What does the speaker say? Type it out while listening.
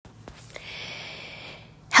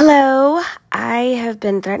I have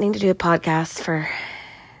been threatening to do a podcast for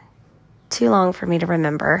too long for me to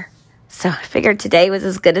remember. So I figured today was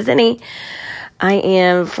as good as any. I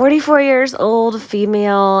am 44 years old,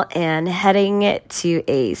 female, and heading to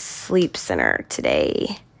a sleep center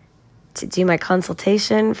today to do my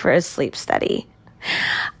consultation for a sleep study.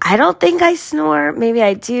 I don't think I snore. Maybe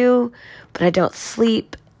I do, but I don't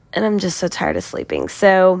sleep, and I'm just so tired of sleeping.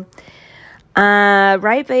 So,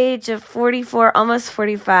 ripe age of 44, almost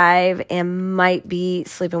 45, and might be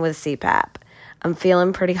sleeping with CPAP. I'm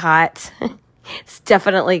feeling pretty hot. It's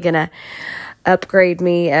definitely going to upgrade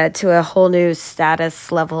me to a whole new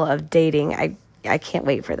status level of dating. I can't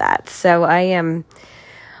wait for that. So I am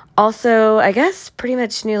also, I guess, pretty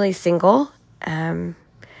much newly single.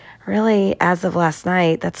 Really, as of last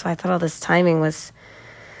night. That's why I thought all this timing was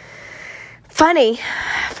funny,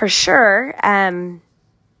 for sure.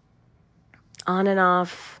 On and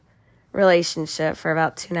off relationship for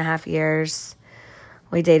about 2.5 years.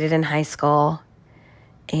 We dated in high school,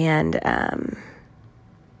 and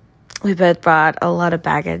we both brought a lot of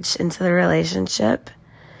baggage into the relationship,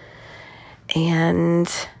 and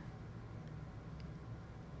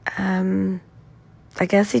I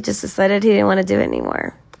guess he just decided he didn't want to do it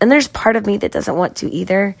anymore. And there's part of me that doesn't want to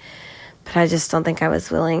either, but I just don't think I was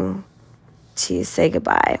willing to say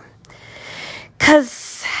goodbye,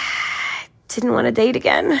 because I didn't want to date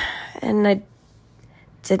again, and I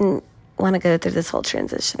didn't want to go through this whole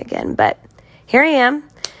transition again. But here I am.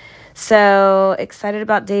 So excited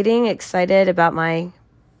about dating, excited about my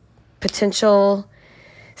potential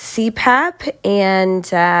CPAP,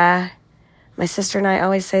 and my sister and I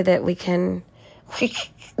always say that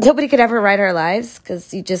nobody could ever write our lives,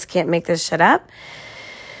 because you just can't make this shit up.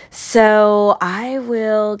 So I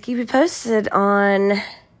will keep you posted on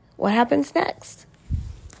what happens next.